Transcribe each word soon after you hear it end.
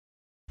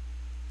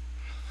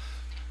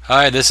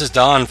Hi, this is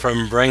Don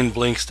from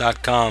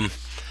brainblinks.com,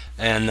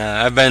 and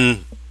I've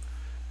been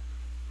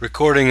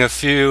recording a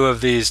few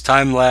of these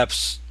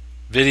time-lapse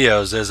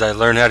videos as I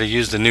learn how to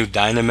use the new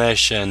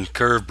Dynamesh and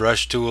Curve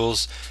brush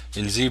tools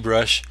in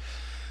ZBrush.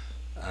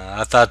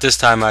 I thought this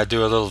time I'd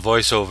do a little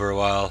voiceover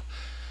while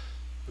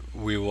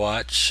we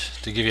watch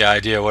to give you an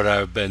idea what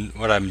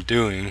I'm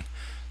doing,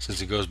 since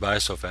it goes by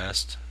so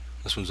fast.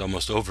 This one's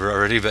almost over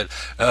already, but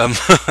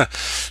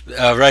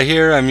right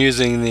here I'm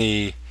using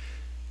the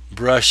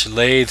brush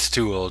lathe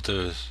tool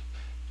to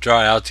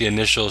draw out the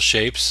initial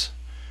shapes,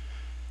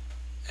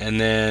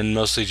 and then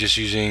mostly just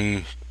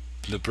using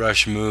the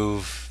brush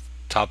move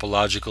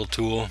topological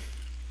tool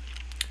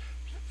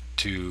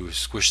to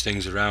squish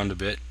things around a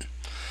bit.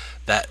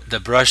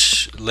 The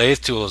brush lathe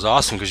tool is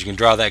awesome because you can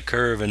draw that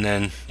curve and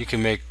then you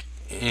can make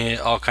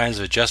all kinds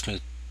of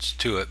adjustments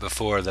to it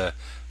before the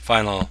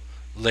final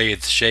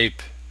lathe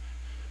shape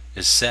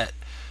is set.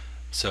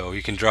 So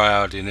you can draw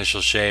out the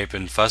initial shape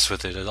and fuss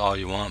with it all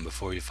you want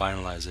before you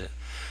finalize it.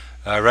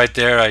 Right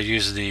there I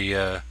use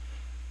the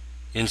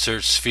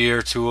insert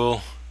sphere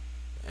tool,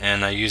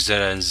 and I used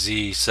that on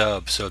Z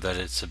sub so that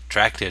it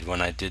subtracted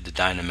when I did the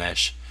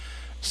Dynamesh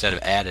instead of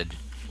added.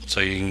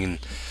 So you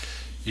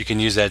can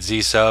use that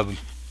Z sub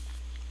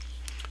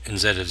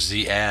instead of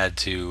Z add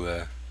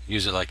to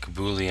use it like a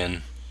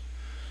Boolean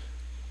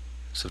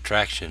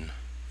subtraction,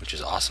 which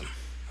is awesome.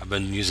 I've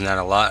been using that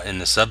a lot in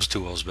the subs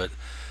tools, but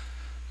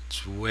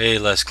it's way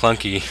less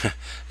clunky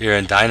here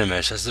in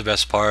Dynamesh. That's the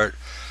best part.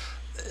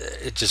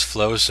 It just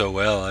flows so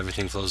well.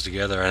 Everything flows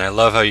together, and I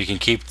love how you can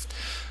keep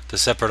the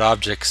separate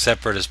objects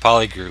separate as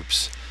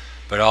polygroups,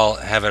 but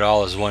have it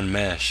all as one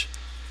mesh.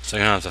 So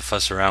you don't have to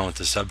fuss around with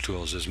the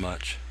subtools as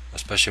much,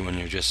 especially when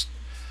you're just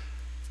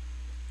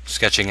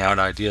sketching out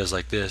ideas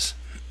like this.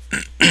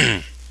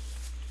 I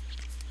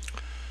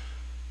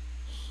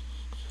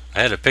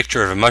had a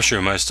picture of a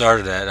mushroom I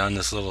started at on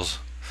this little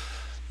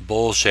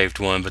bowl-shaped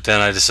one, but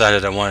then I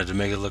decided I wanted to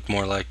make it look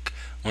more like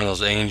one of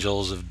those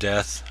angels of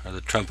death, or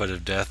the trumpet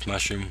of death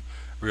mushroom.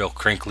 Real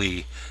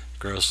crinkly,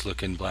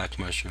 gross-looking black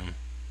mushroom.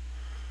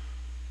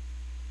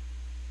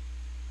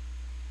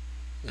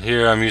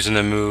 Here I'm using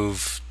the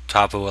move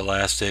topo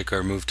elastic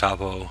or move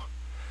topo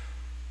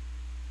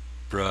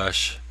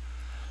brush,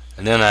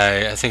 and then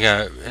I think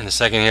in a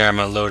second here I'm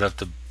going to load up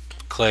the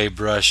clay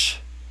brush,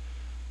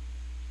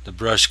 the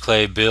brush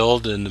clay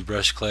build and the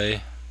brush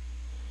clay.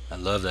 I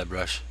love that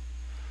brush.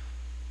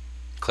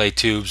 Clay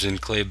tubes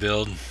and clay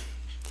build,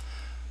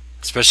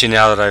 especially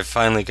now that I've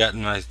finally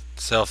gotten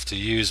myself to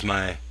use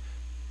my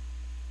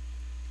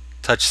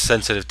touch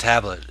sensitive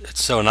tablet.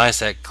 It's so nice,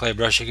 that clay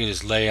brush. You can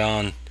just lay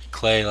on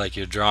clay like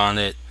you're drawing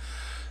it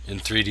in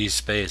 3D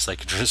space,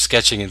 like you're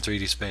sketching in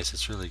 3D space.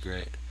 It's really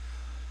great.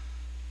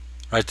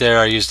 Right there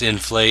I used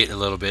inflate a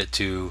little bit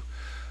to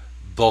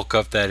bulk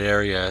up that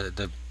area.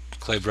 The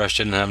clay brush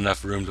didn't have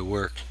enough room to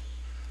work.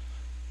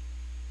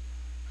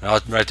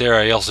 Right there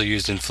I also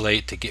used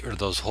inflate to get rid of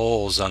those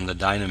holes on the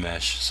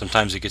Dynamesh.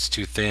 Sometimes it gets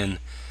too thin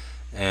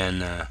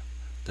and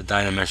the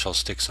Dynamesh will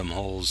stick some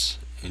holes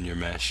in your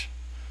mesh.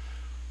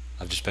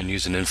 I've just been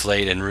using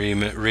inflate and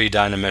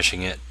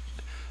re-Dynameshing it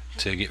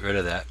to get rid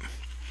of that.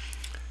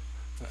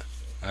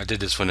 I did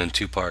this one in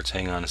two parts.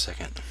 Hang on a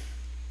second.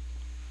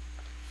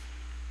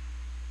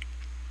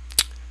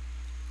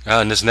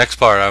 In this next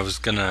part I was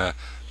gonna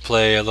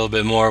play a little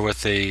bit more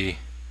with the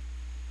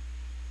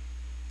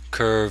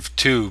curve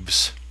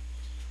tubes,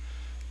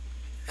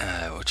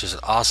 which is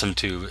an awesome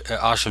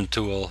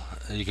tool.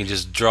 You can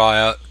just draw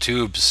out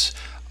tubes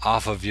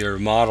off of your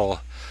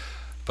model,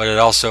 but it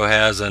also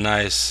has a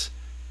nice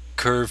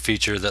curve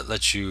feature that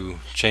lets you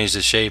change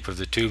the shape of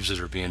the tubes that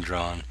are being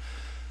drawn.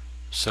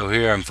 So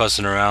here I'm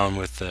fussing around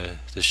with the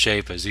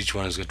shape as each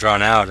one is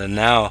drawn out, and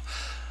now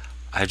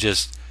I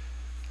just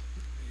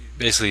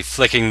basically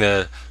flicking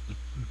the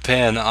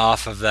pen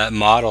off of that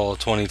model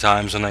 20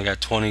 times, and I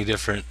got 20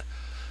 different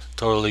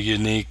totally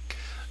unique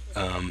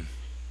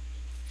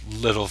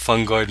little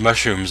fungoid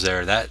mushrooms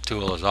there. That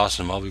tool is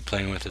awesome. I'll be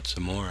playing with it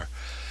some more.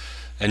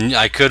 And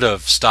I could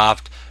have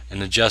stopped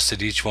and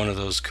adjusted each one of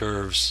those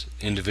curves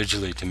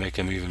individually to make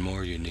them even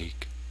more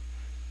unique.